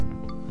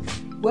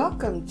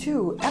Welcome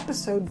to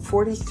episode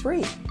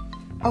 43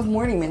 of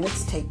Morning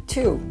Minutes Take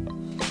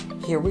 2.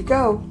 Here we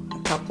go, a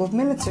couple of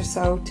minutes or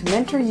so to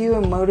mentor you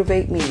and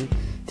motivate me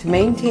to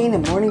maintain a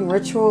morning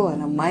ritual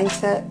and a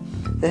mindset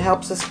that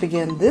helps us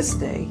begin this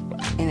day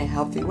in a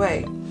healthy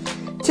way.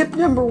 Tip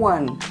number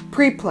 1,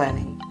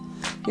 pre-planning.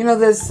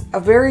 There's a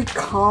very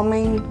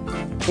calming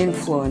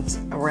influence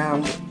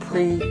around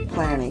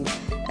pre-planning.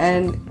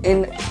 And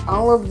in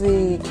all of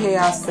the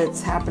chaos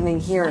that's happening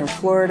here in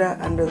Florida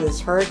under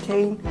this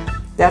hurricane,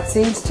 that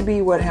seems to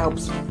be what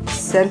helps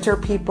center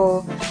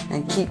people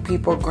and keep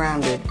people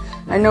grounded.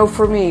 I know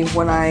for me,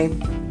 when I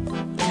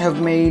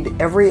have made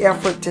every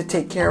effort to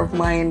take care of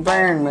my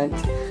environment,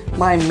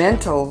 my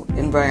mental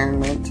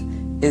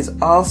environment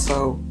is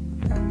also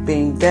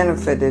being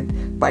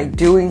benefited by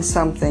doing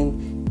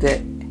something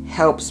that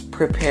helps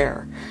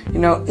prepare.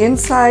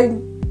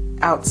 Inside,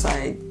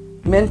 outside,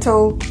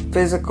 mental,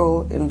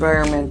 physical,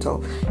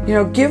 environmental.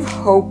 Give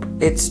hope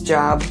its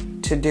job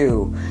to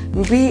do.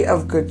 Be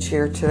of good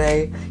cheer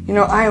today.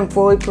 I am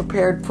fully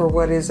prepared for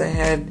what is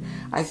ahead.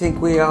 I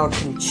think we all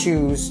can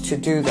choose to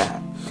do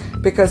that.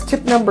 Because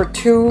tip number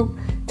 2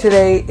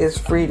 today is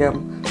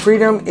freedom.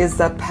 Freedom is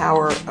the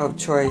power of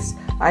choice.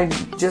 I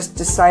just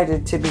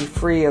decided to be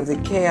free of the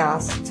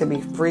chaos, to be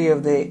free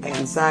of the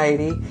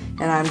anxiety,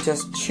 and I'm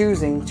just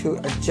choosing to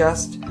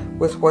adjust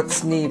with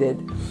what's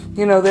needed.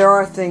 There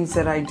are things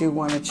that I do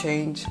want to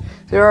change.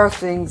 There are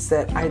things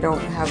that I don't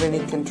have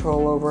any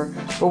control over,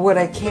 but what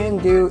I can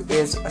do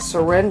is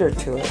surrender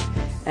to it.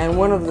 And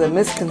one of the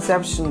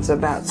misconceptions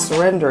about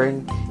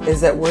surrendering is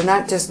that we're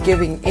not just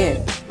giving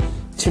in.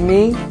 To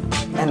me,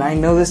 and I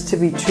know this to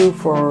be true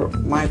for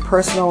my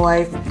personal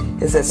life,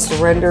 is that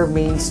surrender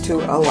means to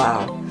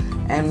allow.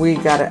 And we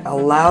got to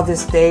allow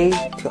this day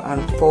to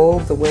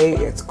unfold the way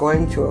it's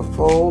going to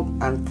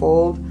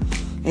unfold.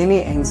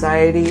 Any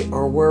anxiety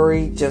or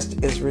worry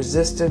just is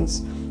resistance,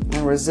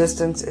 and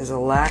resistance is a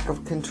lack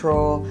of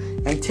control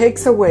and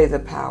takes away the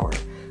power.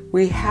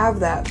 We have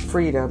that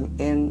freedom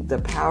in the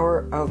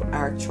power of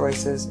our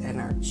choices and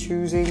our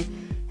choosing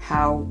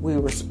how we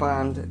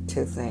respond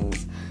to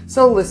things.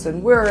 So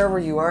listen, wherever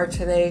you are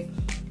today,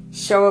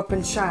 show up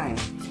and shine,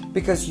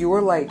 because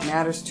your light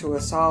matters to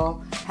us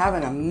all. Have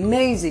an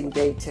amazing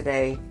day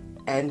today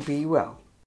and be well.